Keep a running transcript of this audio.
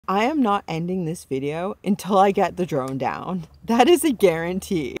I am not ending this video until I get the drone down. That is a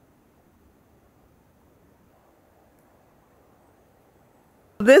guarantee.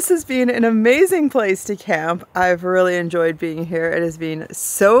 This has been an amazing place to camp. I've really enjoyed being here. It has been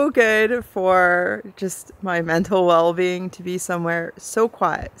so good for just my mental well-being to be somewhere so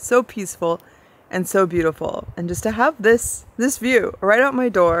quiet, so peaceful, and so beautiful. And just to have this view right out my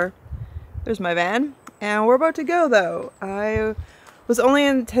door. There's my van. And we're about to go though. I was only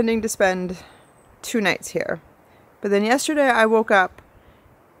intending to spend 2 nights here. But then yesterday I woke up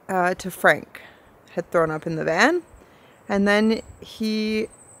to Frank had thrown up in the van. And then he,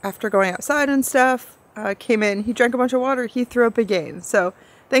 after going outside and stuff, came in, he drank a bunch of water, he threw up again. So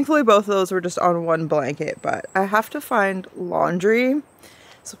thankfully both of those were just on one blanket, but I have to find laundry.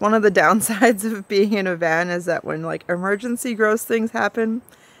 So one of the downsides of being in a van is that when like emergency gross things happen,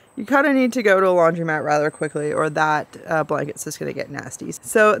 you kind of need to go to a laundromat rather quickly or that blanket's just going to get nasty.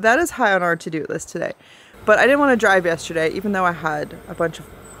 So that is high on our to-do list today. But I didn't want to drive yesterday, even though I had a bunch of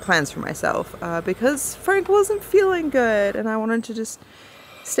plans for myself because Frank wasn't feeling good and I wanted to just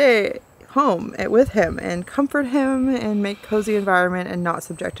stay home with him and comfort him and make cozy environment and not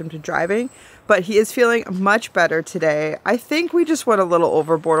subject him to driving. But he is feeling much better today. I think we just went a little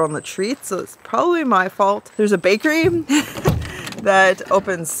overboard on the treats, so it's probably my fault. There's a bakery that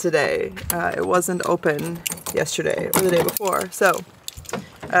opens today. It wasn't open yesterday or the day before, so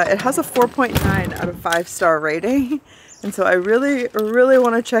it has a 4.9 out of 5-star rating. And so I really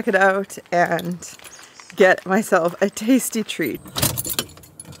want to check it out and get myself a tasty treat.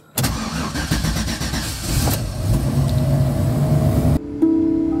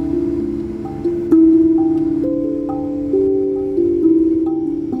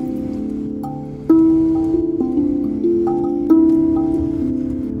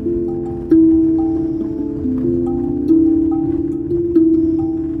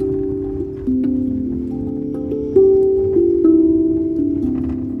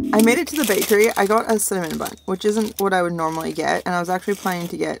 I made it to the bakery. I got a cinnamon bun, which isn't what I would normally get, and I was actually planning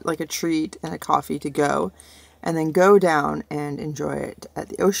to get like a treat and a coffee to go, and then go down and enjoy it at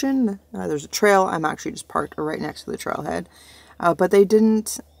the ocean. There's a trail. I'm actually just parked right next to the trailhead, but they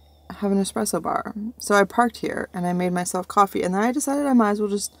didn't have an espresso bar, so I parked here and I made myself coffee, and then I decided I might as well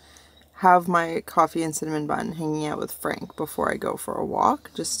just have my coffee and cinnamon bun hanging out with Frank before I go for a walk,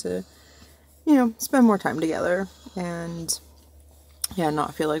 just to, you know, spend more time together and yeah,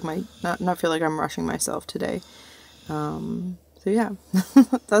 not feel like I'm rushing myself today. So yeah,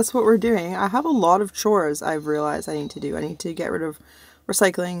 that's what we're doing. I have a lot of chores I've realized I need to do. I need to get rid of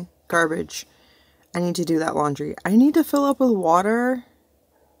recycling, garbage. I need to do that laundry. I need to fill up with water,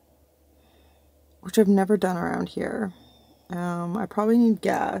 which I've never done around here. I probably need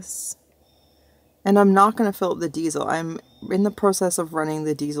gas. And I'm not going to fill up the diesel. I'm in the process of running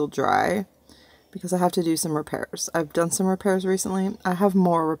the diesel dry, because I have to do some repairs. I've done some repairs recently. I have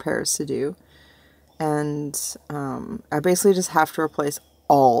more repairs to do. And I basically just have to replace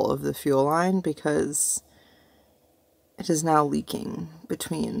all of the fuel line because it is now leaking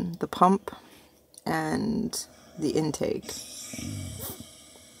between the pump and the intake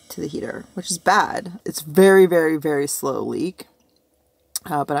to the heater, which is bad. It's very, very, very slow leak.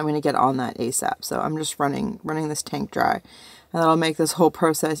 But I'm going to get on that ASAP. So I'm just running this tank dry. And that'll make this whole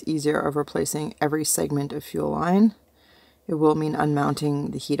process easier of replacing every segment of fuel line. It will mean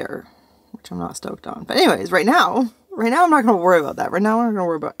unmounting the heater, which I'm not stoked on. But anyways, right now I'm not going to worry about that. Right now I'm not going to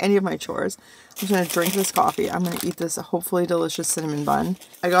worry about any of my chores. I'm just going to drink this coffee. I'm going to eat this hopefully delicious cinnamon bun.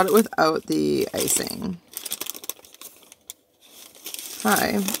 I got it without the icing.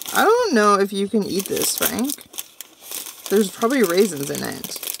 Hi. I don't know if you can eat this, Frank. There's probably raisins in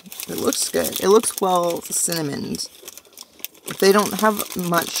it. It looks good. It looks well cinnamoned. If they don't have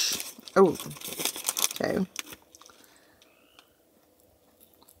much... Oh. Okay.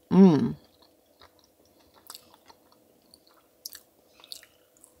 Mmm.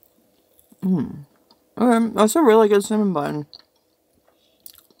 Mmm. Okay, that's a really good cinnamon bun.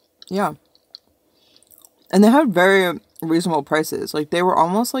 Yeah. And they had very reasonable prices. Like, they were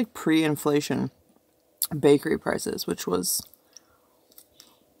almost like pre-inflation bakery prices, which was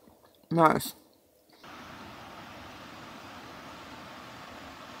nice.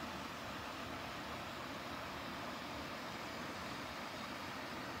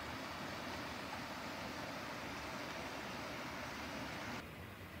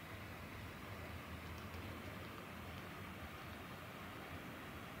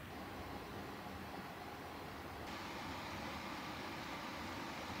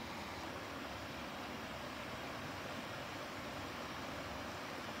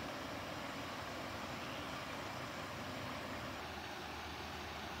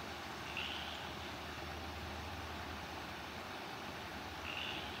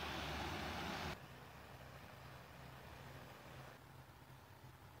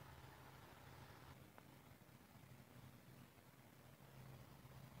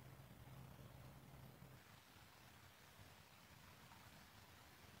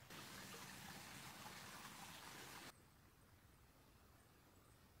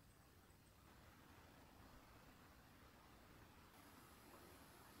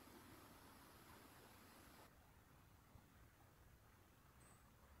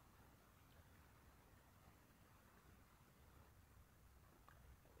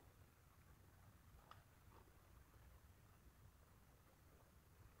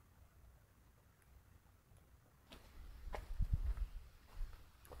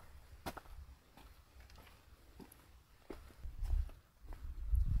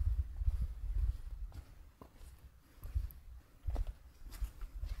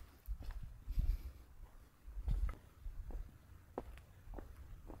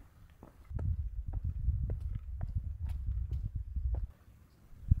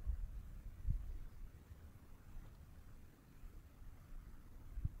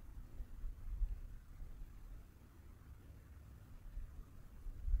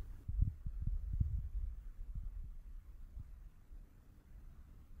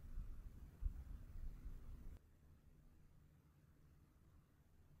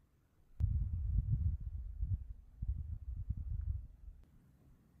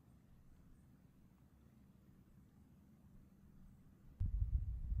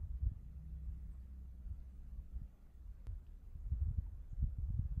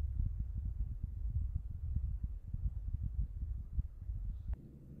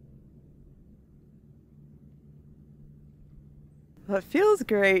 Well, it feels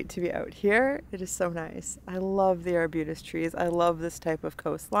great to be out here. It is so nice. I love the arbutus trees. I love this type of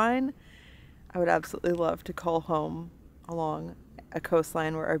coastline. I would absolutely love to call home along a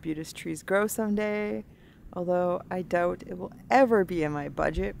coastline where arbutus trees grow someday, although I doubt it will ever be in my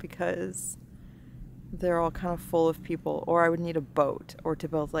budget because they're all kind of full of people, or I would need a boat or to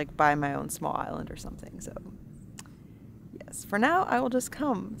build like buy my own small island or something. So yes, for now I will just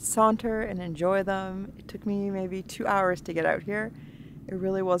come saunter and enjoy them. It took me maybe 2 hours to get out here. It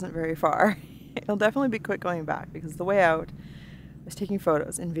really wasn't very far. It'll definitely be quick going back because the way out I was taking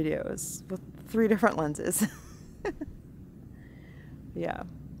photos and videos with 3 different lenses. Yeah,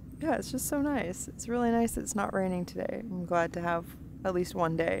 it's just so nice. It's really nice that it's not raining today. I'm glad to have at least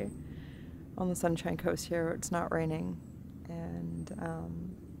one day on the Sunshine Coast here where it's not raining. And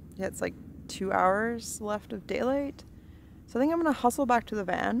yeah, it's like 2 hours left of daylight. So I think I'm going to hustle back to the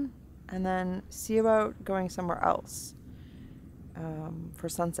van and then see about going somewhere else for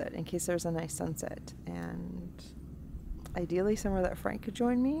sunset in case there's a nice sunset. And ideally somewhere that Frank could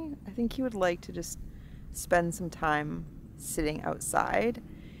join me. I think he would like to just spend some time sitting outside.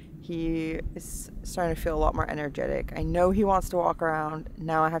 He is starting to feel a lot more energetic. I know he wants to walk around.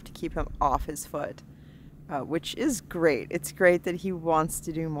 Now I have to keep him off his foot, which is great. It's great that he wants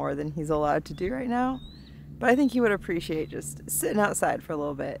to do more than he's allowed to do right now. But I think he would appreciate just sitting outside for a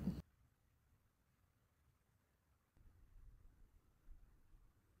little bit.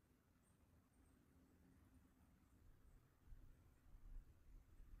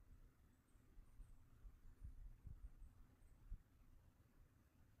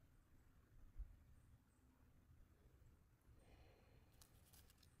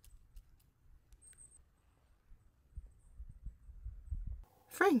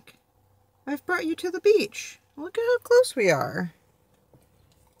 Frank, I've brought you to the beach. Look at how close we are.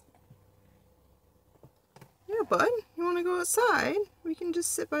 Yeah, bud, you want to go outside? We can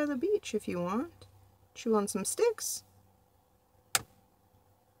just sit by the beach if you want. Chew on some sticks.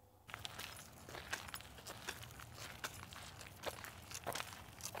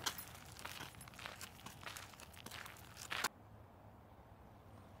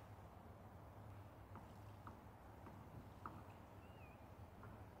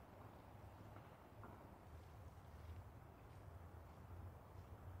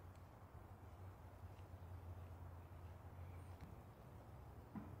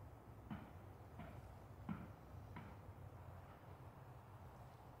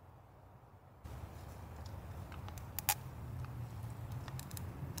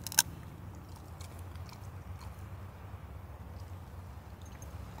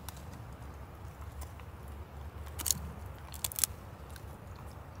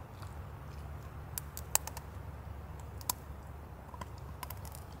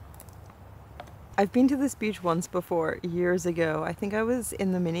 I've been to this beach once before, years ago. I think I was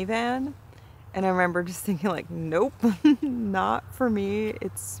in the minivan, and I remember just thinking like, nope, not for me.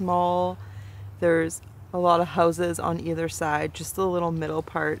 It's small. There's a lot of houses on either side. Just the little middle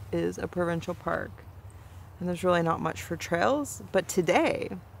part is a provincial park, and there's really not much for trails. But today,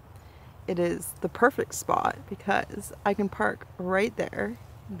 it is the perfect spot because I can park right there.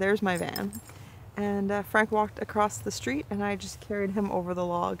 There's my van. And Frank walked across the street, and I just carried him over the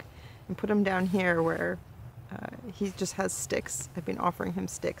log and put him down here where he just has sticks. I've been offering him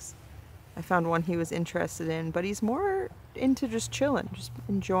sticks. I found one he was interested in, but he's more into just chilling, just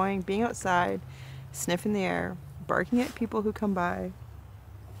enjoying being outside, sniffing the air, barking at people who come by.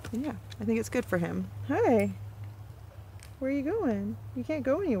 And yeah, I think it's good for him. Hi, where are you going? You can't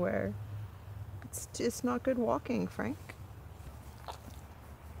go anywhere. It's not good walking, Frank.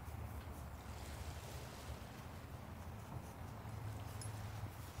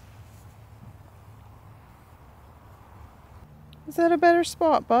 Is that a better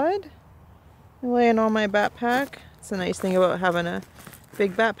spot, bud? I'm laying on my backpack. It's the nice thing about having a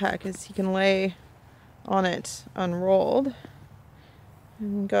big backpack is you can lay on it unrolled.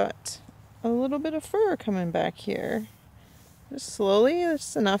 And got a little bit of fur coming back here. Just slowly,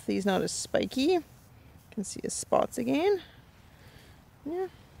 just enough that he's not as spiky. You can see his spots again. Yeah.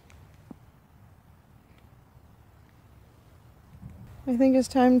 I think it's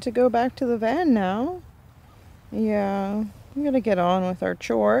time to go back to the van now. Yeah. I'm gonna get on with our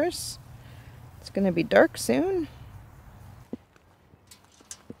chores. It's gonna be dark soon.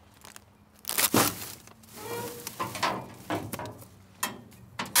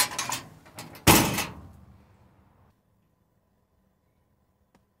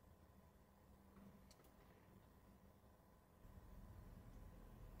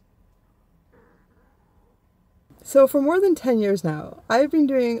 So for more than 10 years now, I've been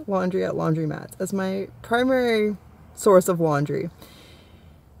doing laundry at laundromats as my primary source of laundry.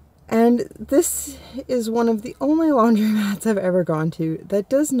 And this is one of the only laundromats I've ever gone to that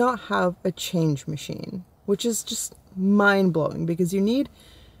does not have a change machine, which is just mind-blowing because you need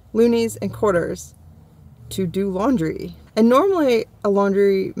loonies and quarters to do laundry. And normally a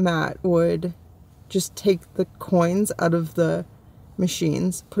laundromat would just take the coins out of the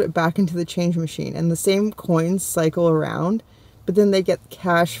machines, put it back into the change machine, and the same coins cycle around, but then they get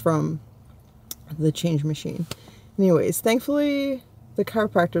cash from the change machine. Anyways, thankfully the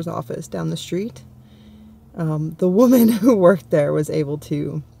chiropractor's office down the street, the woman who worked there was able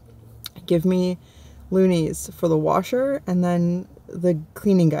to give me loonies for the washer, and then the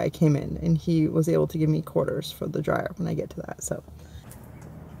cleaning guy came in and he was able to give me quarters for the dryer when I get to that. So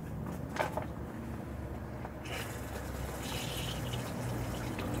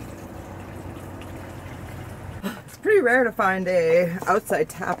it's pretty rare to find a outside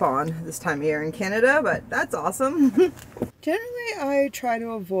tap on this time of year in Canada, but that's awesome. Generally, I try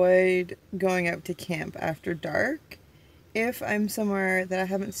to avoid going out to camp after dark if I'm somewhere that I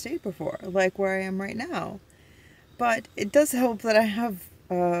haven't stayed before, like where I am right now. But it does help that I have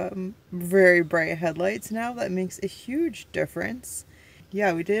very bright headlights now. That makes a huge difference.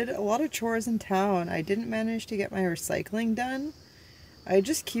 Yeah, we did a lot of chores in town. I didn't manage to get my recycling done. I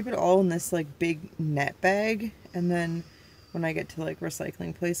just keep it all in this like big net bag, and then when I get to like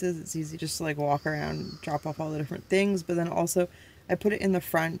recycling places, it's easy just to like walk around, drop off all the different things. But then also I put it in the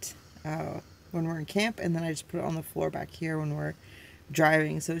front when we're in camp, and then I just put it on the floor back here when we're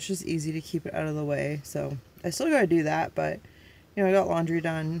driving. So it's just easy to keep it out of the way. So I still gotta do that, but you know, I got laundry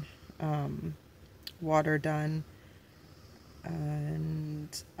done, water done,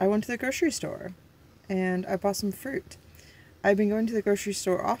 and I went to the grocery store and I bought some fruit. I've been going to the grocery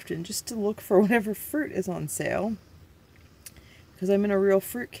store often just to look for whatever fruit is on sale, because I'm in a real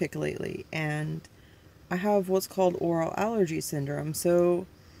fruit kick lately, and I have what's called oral allergy syndrome. So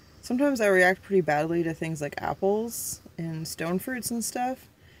sometimes I react pretty badly to things like apples and stone fruits and stuff,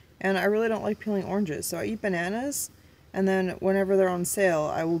 and I really don't like peeling oranges. So I eat bananas, and then whenever they're on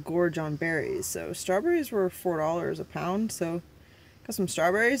sale, I will gorge on berries. So strawberries were $4 a pound, so got some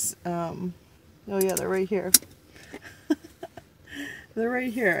strawberries. Oh yeah, they're right here. They're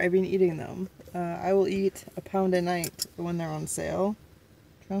right here. I've been eating them. I will eat a pound a night when they're on sale.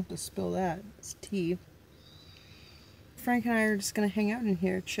 Try not to spill that. It's tea. Frank and I are just going to hang out in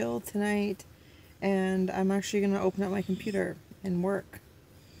here, chill tonight, and I'm actually going to open up my computer and work.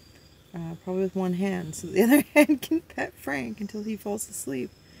 Probably with one hand, so the other hand can pet Frank until he falls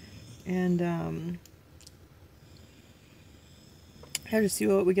asleep. And I have to see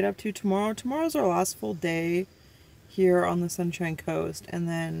what we get up to tomorrow. Tomorrow's our last full day here on the Sunshine Coast, and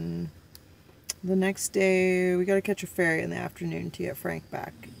then the next day we gotta catch a ferry in the afternoon to get Frank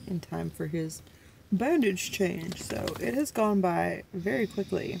back in time for his bandage change. So it has gone by very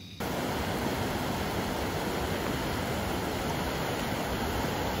quickly.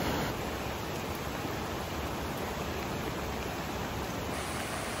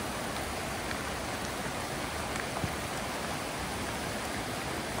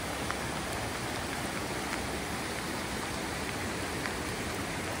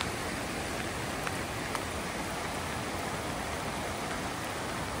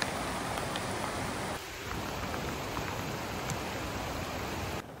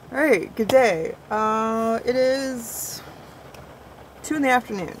 Alright, good day. It is 2 in the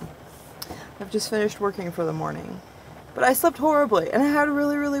afternoon. I've just finished working for the morning. But I slept horribly and I had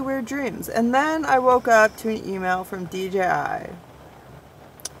really, really weird dreams. And then I woke up to an email from DJI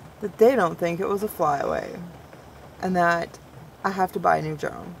that they don't think it was a flyaway and that I have to buy a new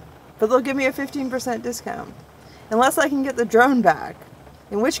drone. But they'll give me a 15% discount unless I can get the drone back,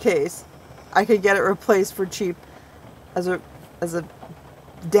 in which case I could get it replaced for cheap as a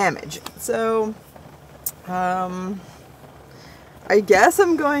damage. So I guess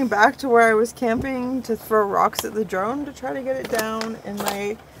I'm going back to where I was camping to throw rocks at the drone to try to get it down, and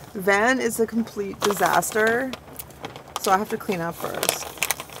my van is a complete disaster, so I have to clean up first.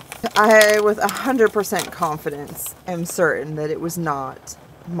 I, with 100% confidence, am certain that it was not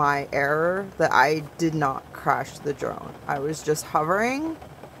my error, that I did not crash the drone. I was just hovering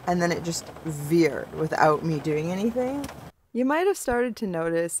and then it just veered without me doing anything. You might have started to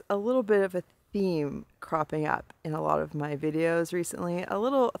notice a little bit of a theme cropping up in a lot of my videos recently, a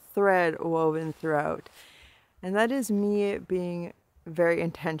little thread woven throughout, and that is me being very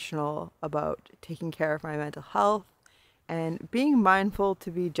intentional about taking care of my mental health and being mindful to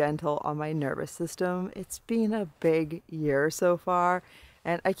be gentle on my nervous system. It's been a big year so far,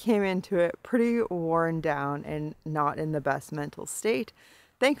 and I came into it pretty worn down and not in the best mental state.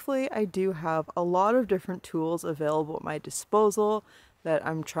 Thankfully, I do have a lot of different tools available at my disposal that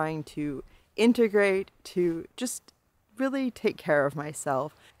I'm trying to integrate to just really take care of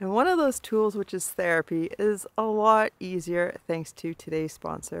myself. And one of those tools, which is therapy, is a lot easier thanks to today's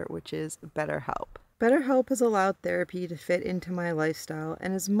sponsor, which is BetterHelp. BetterHelp has allowed therapy to fit into my lifestyle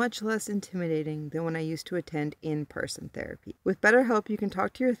and is much less intimidating than when I used to attend in-person therapy. With BetterHelp, you can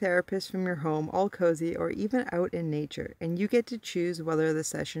talk to your therapist from your home, all cozy, or even out in nature, and you get to choose whether the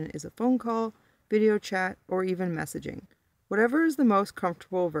session is a phone call, video chat, or even messaging. Whatever is the most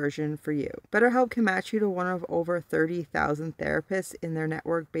comfortable version for you. BetterHelp can match you to one of over 30,000 therapists in their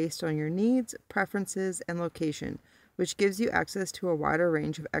network based on your needs, preferences, and location, which gives you access to a wider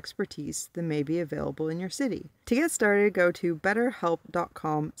range of expertise than may be available in your city. To get started, go to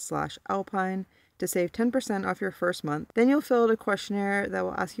betterhelp.com/alpine to save 10% off your first month. Then you'll fill out a questionnaire that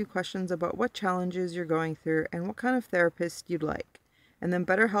will ask you questions about what challenges you're going through and what kind of therapist you'd like. And then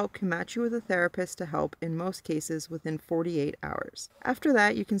BetterHelp can match you with a therapist to help in most cases within 48 hours. After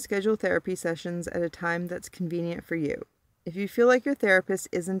that, you can schedule therapy sessions at a time that's convenient for you. If you feel like your therapist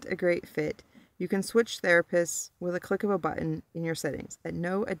isn't a great fit, you can switch therapists with a click of a button in your settings at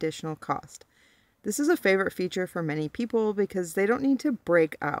no additional cost. This is a favorite feature for many people because they don't need to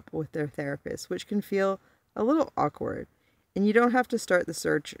break up with their therapist, which can feel a little awkward, and you don't have to start the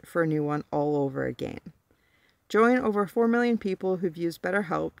search for a new one all over again. Join over 4 million people who've used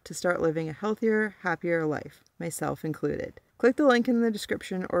BetterHelp to start living a healthier, happier life, myself included. Click the link in the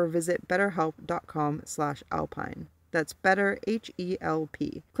description or visit betterhelp.com/alpine. That's better,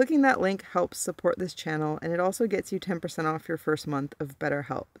 H-E-L-P. Clicking that link helps support this channel, and it also gets you 10% off your first month of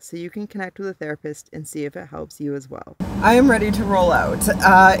BetterHelp, so you can connect with a therapist and see if it helps you as well. I am ready to roll out.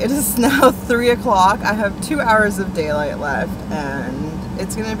 It is now 3 o'clock. I have 2 hours of daylight left, and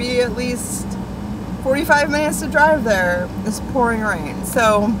it's going to be at least 45 minutes to drive there. It's pouring rain.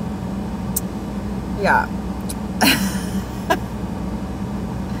 So, yeah.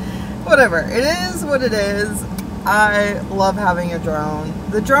 Whatever. It is what it is. I love having a drone.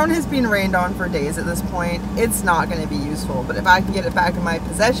 The drone has been rained on for days at this point. It's not going to be useful, but if I can get it back in my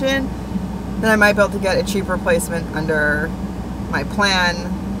possession, then I might be able to get a cheap replacement under my plan.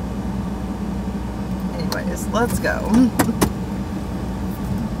 Anyways, let's go.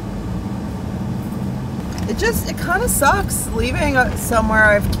 It kind of sucks leaving somewhere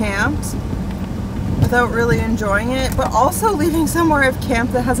I've camped without really enjoying it, but also leaving somewhere I've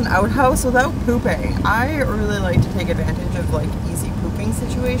camped that has an outhouse without pooping. I really like to take advantage of like easy pooping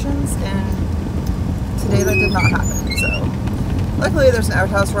situations, and today that did not happen. So luckily there's an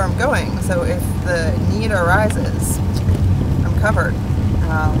outhouse where I'm going, so if the need arises, I'm covered.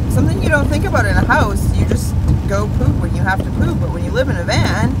 Something you don't think about in a house, you just go poop when you have to poop, but when you live in a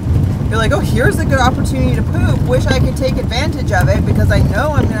van, you're like, oh, here's a good opportunity to poop. Wish I could take advantage of it because I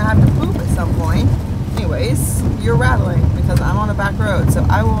know I'm going to have to poop at some point. Anyways, you're rattling because I'm on a back road. So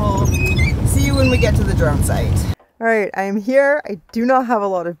I will see you when we get to the drone site. All right, I am here. I do not have a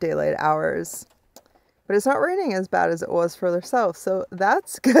lot of daylight hours, but it's not raining as bad as it was further south. So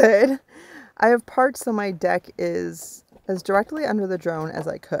that's good. I have parked so my deck is as directly under the drone as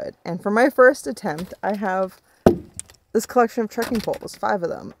I could. And for my first attempt, I have this collection of trekking poles, 5 of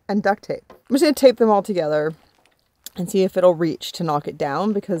them, and duct tape. I'm just going to tape them all together and see if it'll reach to knock it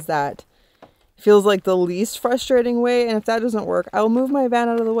down, because that feels like the least frustrating way. And if that doesn't work, I'll move my van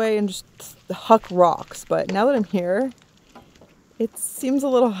out of the way and just huck rocks. But now that I'm here, it seems a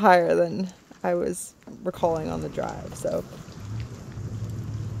little higher than I was recalling on the drive. So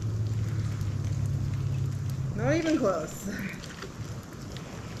not even close.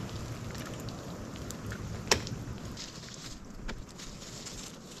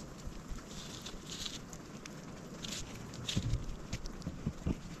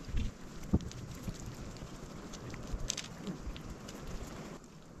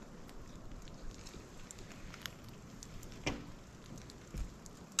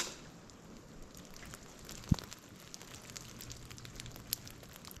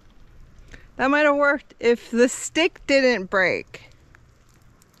 That might have worked if the stick didn't break.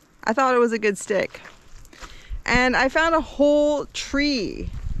 I thought it was a good stick. And I found a whole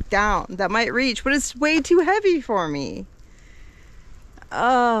tree down that might reach, but it's way too heavy for me.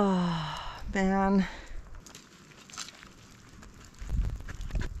 Oh, man.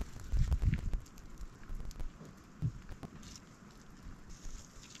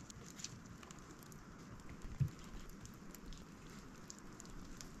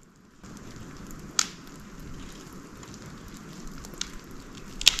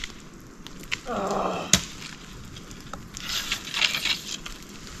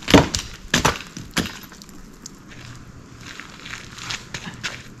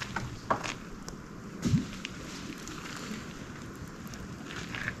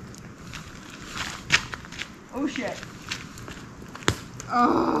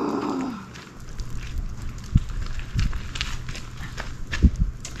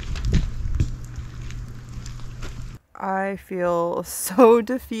 I feel so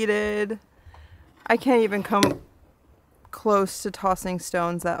defeated. I can't even come close to tossing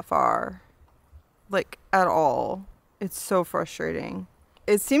stones that far. Like, at all. It's so frustrating.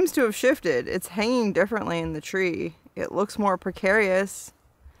 It seems to have shifted. It's hanging differently in the tree. It looks more precarious.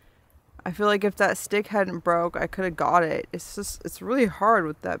 I feel like if that stick hadn't broke, I could have got it. It's really hard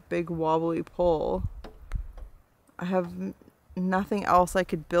with that big wobbly pole. I have nothing else I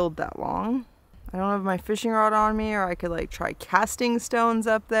could build that long. I don't have my fishing rod on me, or I could like try casting stones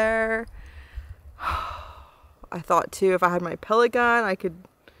up there. I thought too, if I had my pellet gun, I could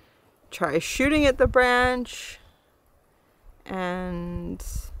try shooting at the branch. And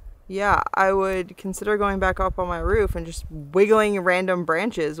yeah, I would consider going back up on my roof and just wiggling random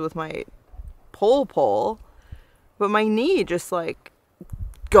branches with my pole. But my knee just like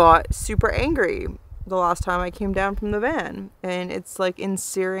got super angry the last time I came down from the van, and it's like in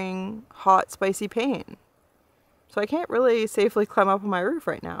searing hot spicy pain. So I can't really safely climb up on my roof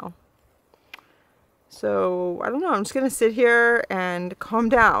right now. So I don't know, I'm just gonna sit here and calm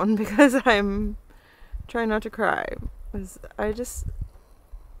down because I'm trying not to cry. It's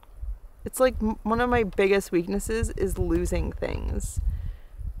like one of my biggest weaknesses is losing things.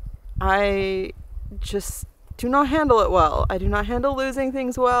 I just do not handle it well. I do not handle losing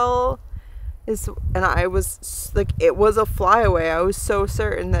things well. And I was like, it was a flyaway. I was so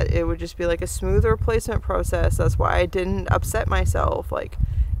certain that it would just be like a smooth replacement process. That's why I didn't upset myself, like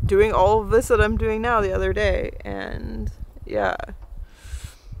doing all of this that I'm doing now the other day. And yeah.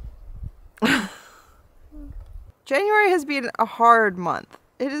 January has been a hard month.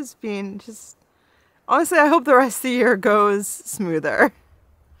 It has been just, honestly, I hope the rest of the year goes smoother.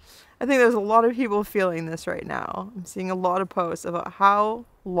 I think there's a lot of people feeling this right now. I'm seeing a lot of posts about how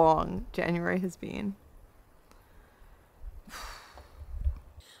long January has been.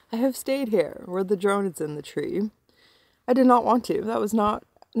 I have stayed here where the drone is in the tree. I did not want to. That was not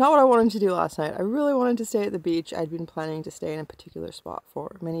what I wanted to do last night. I really wanted to stay at the beach. I'd been planning to stay in a particular spot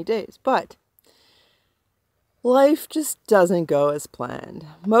for many days, but life just doesn't go as planned.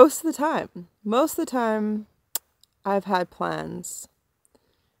 Most of the time, I've had plans,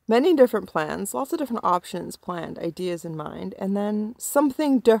 many different plans, lots of different options planned, ideas in mind, and then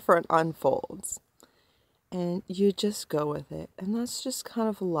something different unfolds. And you just go with it. And that's just kind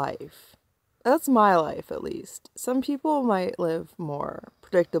of life. That's my life, at least. Some people might live more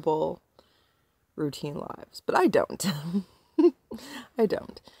predictable, routine lives, but I don't. I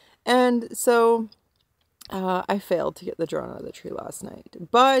don't. And so I failed to get the drone out of the tree last night,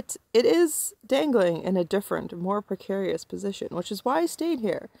 but it is dangling in a different, more precarious position, which is why I stayed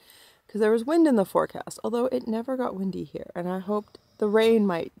here, because there was wind in the forecast, although it never got windy here, and I hoped the rain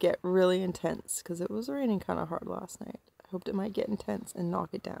might get really intense, because it was raining kind of hard last night. I hoped it might get intense and knock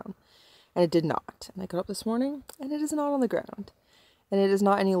it down, and it did not. And I got up this morning, and it is not on the ground, and it is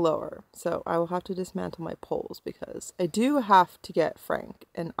not any lower, so I will have to dismantle my poles, because I do have to get Frank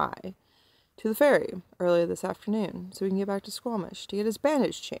and I to the ferry earlier this afternoon so we can get back to Squamish to get his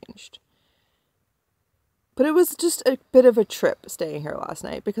bandage changed. But it was just a bit of a trip staying here last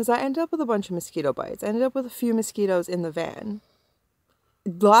night because I ended up with a bunch of mosquito bites. I ended up with a few mosquitoes in the van.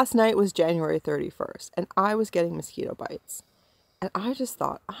 Last night was January 31st and I was getting mosquito bites. And I just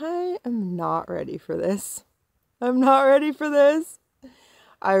thought, I am not ready for this. I'm not ready for this.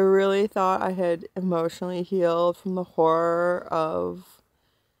 I really thought I had emotionally healed from the horror of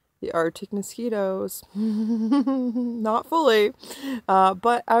the Arctic mosquitoes. Not fully.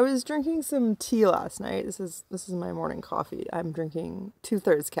 But I was drinking some tea last night. This is my morning coffee. I'm drinking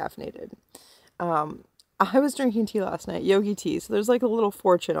 2/3 caffeinated. I was drinking tea last night, yogi tea. So there's like a little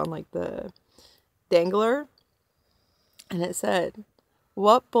fortune on like the dangler. And it said,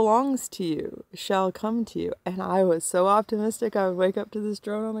 "What belongs to you shall come to you." And I was so optimistic I would wake up to this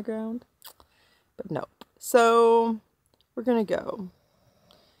drone on the ground. But nope. So we're gonna go.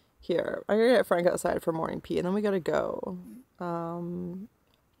 Here, I'm gonna get Frank outside for morning pee, and then we gotta go. And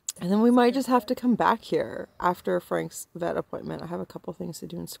then we might just have to come back here after Frank's vet appointment. I have a couple things to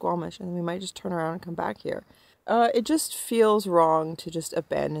do in Squamish, and then we might just turn around and come back here. It just feels wrong to just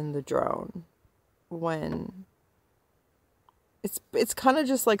abandon the drone when it's kind of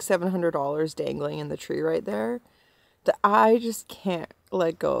just like $700 dangling in the tree right there that I just can't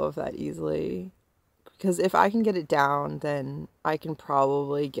let go of that easily. Because if I can get it down, then I can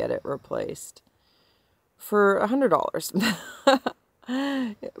probably get it replaced for $100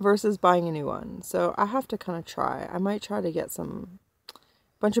 versus buying a new one. So I have to kind of try. I might try to get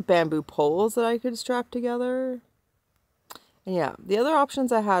bunch of bamboo poles that I could strap together. And yeah, the other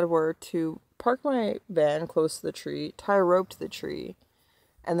options I had were to park my van close to the tree, tie a rope to the tree,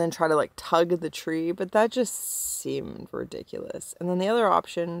 and then try to like tug the tree, but that just seemed ridiculous. And then the other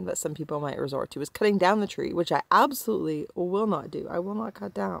option that some people might resort to is cutting down the tree, which I absolutely will not do. I will not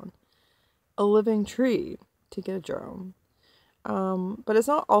cut down a living tree to get a drone. But it's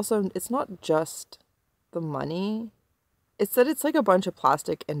not just the money. It's that it's like a bunch of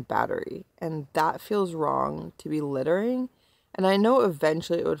plastic and battery, and that feels wrong to be littering. And I know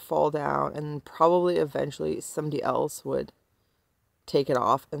eventually it would fall down, and probably eventually somebody else would take it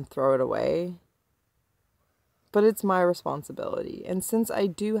off and throw it away. But it's my responsibility. And since I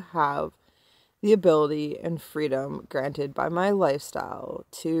do have the ability and freedom granted by my lifestyle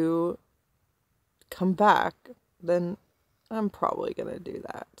to come back, then I'm probably gonna do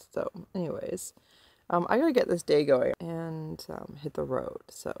that. So anyways, I gotta get this day going and hit the road.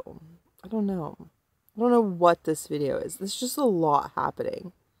 So I don't know what this video is. There's just a lot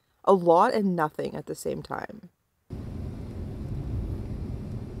happening, a lot and nothing at the same time.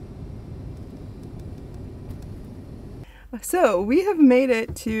 So we have made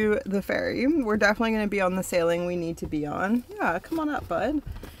it to the ferry. We're definitely going to be on the sailing we need to be on. Yeah, come on up, bud.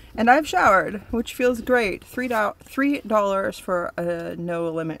 And I've showered, which feels great. $3 for a no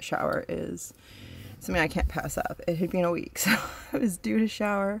limit shower is something I can't pass up. It had been a week, so I was due to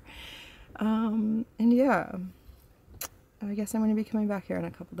shower. And yeah, I guess I'm going to be coming back here in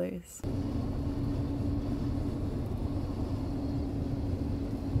a couple days.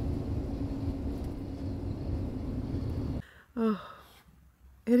 Oh,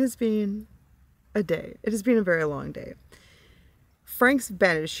 it has been a day. It has been a very long day. Frank's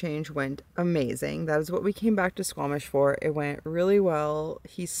bandage change went amazing. That is what we came back to Squamish for. It went really well.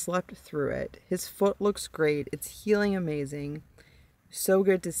 He slept through it. His foot looks great. It's healing amazing. So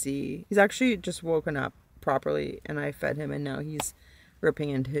good to see. He's actually just woken up properly, and I fed him, and now he's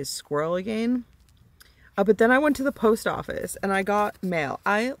ripping into his squirrel again. But then I went to the post office and I got mail.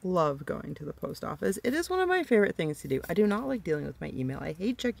 I love going to the post office. It is one of my favorite things to do. I do not like dealing with my email. I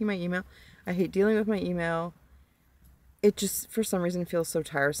hate checking my email. I hate dealing with my email. It just, for some reason, feels so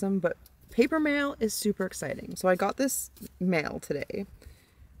tiresome. But paper mail is super exciting. So I got this mail today. It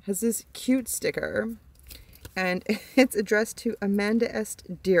has this cute sticker. And it's addressed to Amanda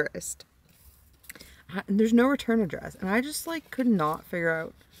Est Dearest. And there's no return address. And I just like could not figure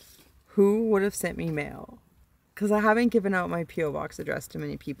out who would have sent me mail, because I haven't given out my P.O. box address to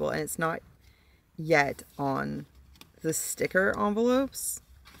many people, and it's not yet on the sticker envelopes.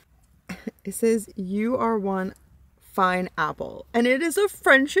 It says, "You are one fine apple," and it is a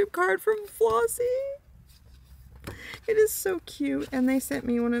friendship card from Flossie. It is so cute, and they sent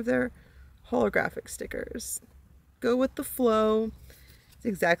me one of their holographic stickers. Go with the flow. It's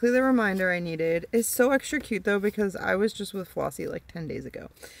exactly the reminder I needed. It's so extra cute though, because I was just with Flossie like 10 days ago.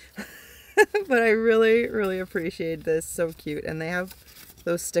 But I really, really appreciate this. So cute. And they have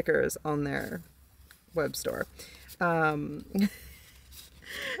those stickers on their web store. And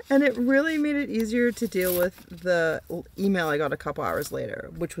it really made it easier to deal with the email I got a couple hours later,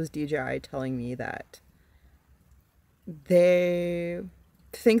 which was DJI telling me that they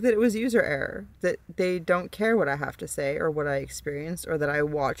think that it was user error, that they don't care what I have to say or what I experienced, or that I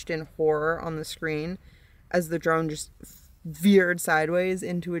watched in horror on the screen as the drone just veered sideways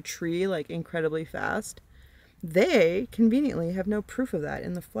into a tree like incredibly fast. They conveniently have no proof of that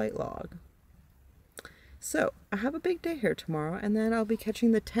in the flight log. So I have a big day here tomorrow, and then I'll be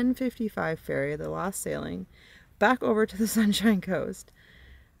catching the 10:55 ferry, the last sailing, back over to the Sunshine Coast.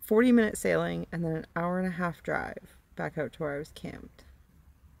 40-minute sailing, and then an hour-and-a-half drive back out to where I was camped.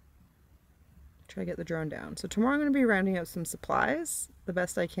 Try to get the drone down. So tomorrow I'm going to be rounding up some supplies the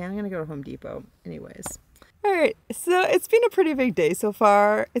best I can. I'm going to go to Home Depot anyways. Alright, so it's been a pretty big day so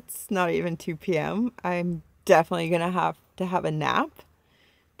far. It's not even 2 p.m. I'm definitely going to have a nap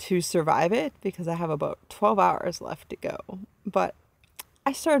to survive it, because I have about 12 hours left to go. But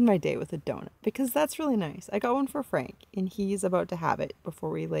I started my day with a donut, because that's really nice. I got one for Frank, and he's about to have it before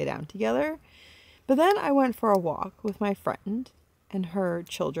we lay down together. But then I went for a walk with my friend and her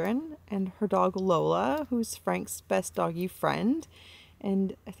children and her dog Lola, who's Frank's best doggy friend.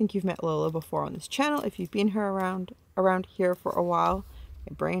 And I think you've met Lola before on this channel if you've been here around here for a while.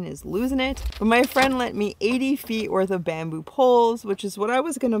 My brain is losing it. But my friend lent me 80 feet worth of bamboo poles, which is what I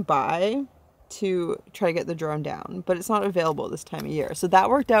was gonna buy to try to get the drone down, but it's not available this time of year. So that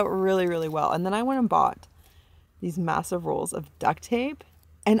worked out really, really well. And then I went and bought these massive rolls of duct tape.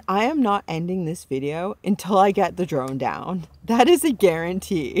 And I am not ending this video until I get the drone down. That is a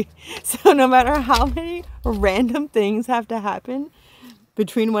guarantee. So no matter how many random things have to happen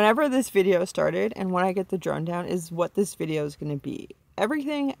between whenever this video started and when I get the drone down is what this video is going to be.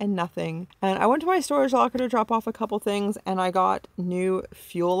 everything and nothing. And I went to my storage locker to drop off a couple things, and I got new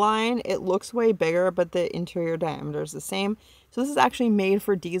fuel line. It looks way bigger, but the interior diameter is the same. So this is actually made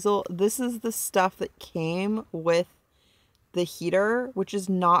for diesel. This is the stuff that came with the heater, which is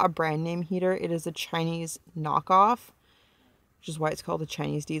not a brand name heater. It is a Chinese knockoff, which is why it's called a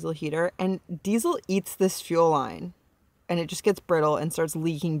Chinese diesel heater. And diesel eats this fuel line, and it just gets brittle and starts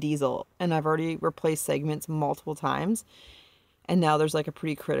leaking diesel. And I've already replaced segments multiple times. And now there's like a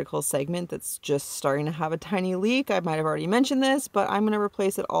pretty critical segment that's just starting to have a tiny leak. I might have already mentioned this, but I'm going to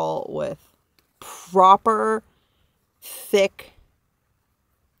replace it all with proper, thick,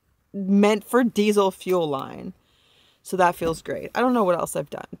 meant for diesel fuel line. So that feels great. I don't know what else I've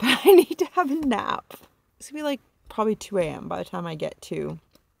done, but I need to have a nap. It's going to be like probably 2 a.m. by the time I get to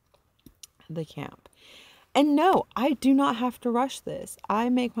the camp. And no, I do not have to rush this. I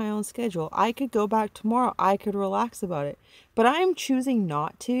make my own schedule. I could go back tomorrow. I could relax about it. But I'm choosing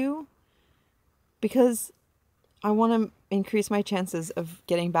not to because I want to increase my chances of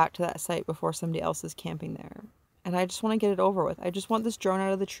getting back to that site before somebody else is camping there. And I just want to get it over with. I just want this drone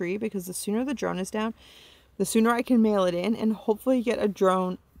out of the tree because the sooner the drone is down, the sooner I can mail it in and hopefully get a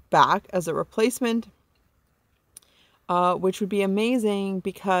drone back as a replacement, which would be amazing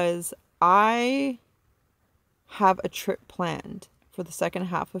because I have a trip planned for the second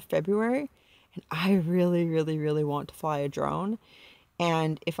half of February, and I really, really, really want to fly a drone.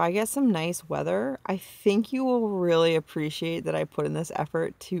 And if I get some nice weather, I think you will really appreciate that I put in this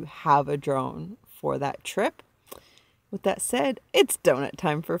effort to have a drone for that trip. With that said, it's donut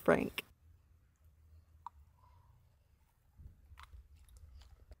time for Frank.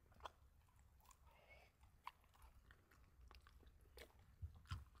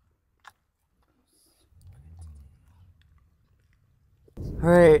 All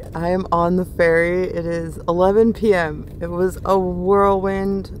right, I am on the ferry. It is 11 p.m. It was a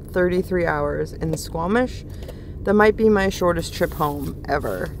whirlwind 33 hours in Squamish. That might be my shortest trip home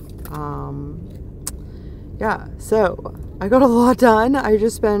ever. Yeah, so I got a lot done. I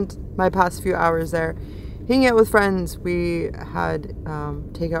just spent my past few hours there hanging out with friends. We had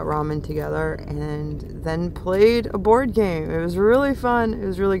takeout ramen together and then played a board game. It was really fun. It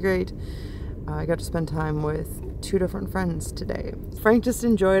was really great. I got to spend time with 2 different friends today. Frank just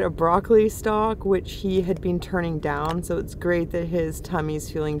enjoyed a broccoli stalk, which he had been turning down, so it's great that his tummy's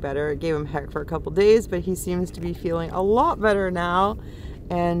feeling better. It gave him heck for a couple days, but he seems to be feeling a lot better now,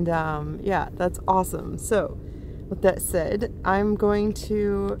 and yeah, that's awesome. So with that said, I'm going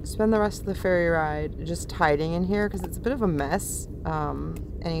to spend the rest of the ferry ride just tidying in here because it's a bit of a mess.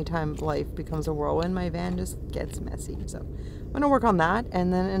 Anytime life becomes a whirlwind, my van just gets messy. So I'm going to work on that,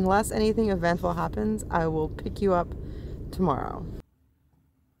 and then unless anything eventful happens, I will pick you up tomorrow.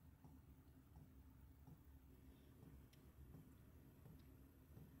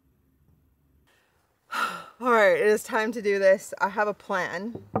 All right, it is time to do this. I have a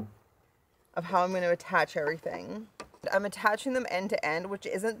plan of how I'm going to attach everything. I'm attaching them end to end, which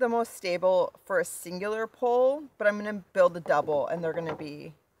isn't the most stable for a singular pole, but I'm going to build a double and they're going to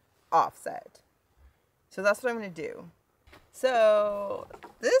be offset. So that's what I'm going to do. So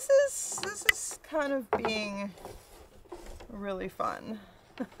this is kind of being really fun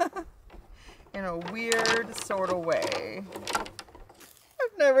in a weird sort of way.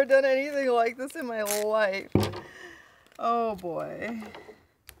 I've never done anything like this in my life. Oh boy.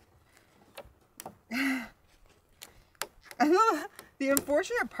 And the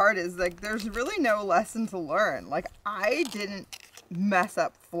unfortunate part is, like, there's really no lesson to learn. Like, I didn't mess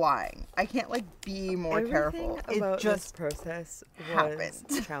up flying. I can't, like, be more careful. About it just this process happened.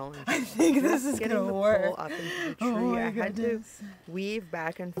 was challenging. I think this is getting gonna the work. pole up into the tree. Oh my I had to goodness. weave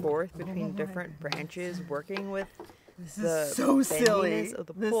back and forth between different branches, working with This the is so silly. bendiness of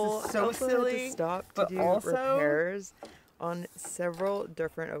the This pole. is so I also silly. had to stop but to do also repairs on several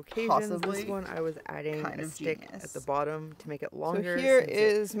different occasions. possibly This one I was adding kind a of stick genius. at the bottom to make it longer. So here since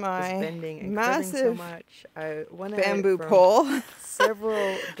is it my was bending and curving so massive much. I went bamboo from pole.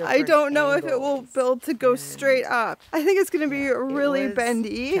 several different I don't know if it will angles, build to go and straight up. I think it's going to be yeah, really it was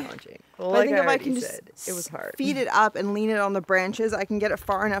bendy. challenging. Well, But I think if I already can said, just it was hard. feed it up and lean it on the branches, I can get it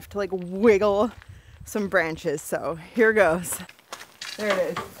far enough to, like, wiggle some branches. So here goes. There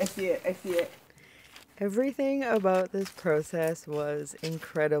it is. I see it. I see it. Everything about this process was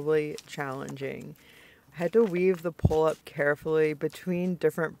incredibly challenging. I had to weave the pole up carefully between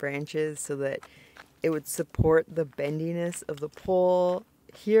different branches so that it would support the bendiness of the pole.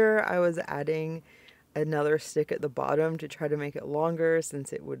 Here I was adding another stick at the bottom to try to make it longer,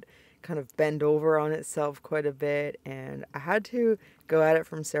 since it would kind of bend over on itself quite a bit, and I had to go at it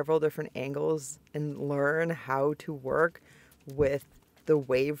from several different angles and learn how to work with the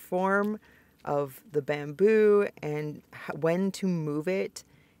waveform of the bamboo and when to move it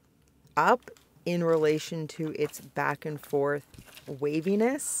up in relation to its back and forth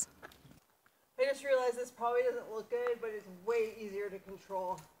waviness. I just realized this probably doesn't look good, but it's way easier to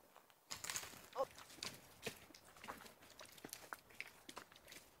control. Oh.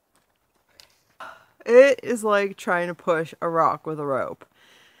 It is like trying to push a rock with a rope.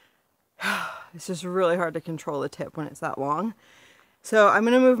 It's just really hard to control the tip when it's that long. So I'm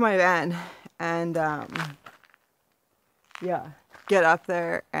gonna move my van and yeah, get up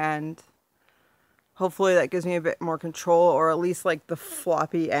there, and hopefully that gives me a bit more control, or at least like the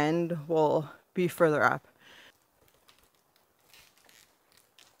floppy end will be further up.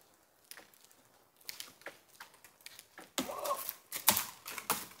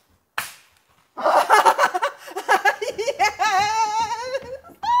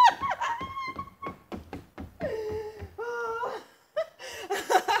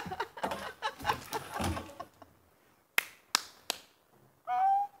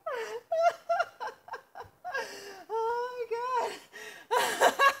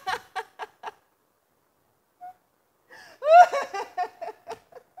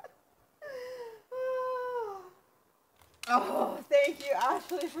 Oh, thank you,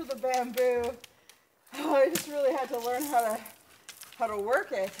 Ashley, for the bamboo. Oh, I just really had to learn how to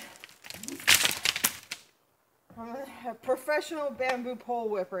work it. I'm a professional bamboo pole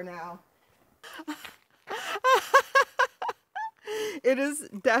whipper now. It is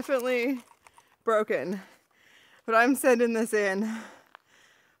definitely broken, but I'm sending this in.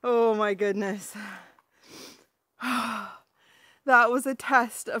 Oh my goodness. That was a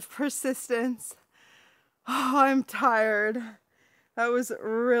test of persistence. Oh, I'm tired. That was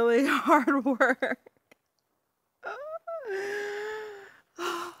really hard work.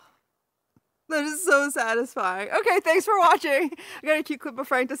 That is so satisfying. Okay, thanks for watching. I got a cute clip of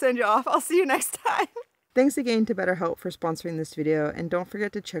Frank to send you off. I'll see you next time. Thanks again to BetterHelp for sponsoring this video, and don't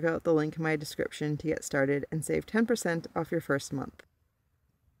forget to check out the link in my description to get started and save 10% off your first month.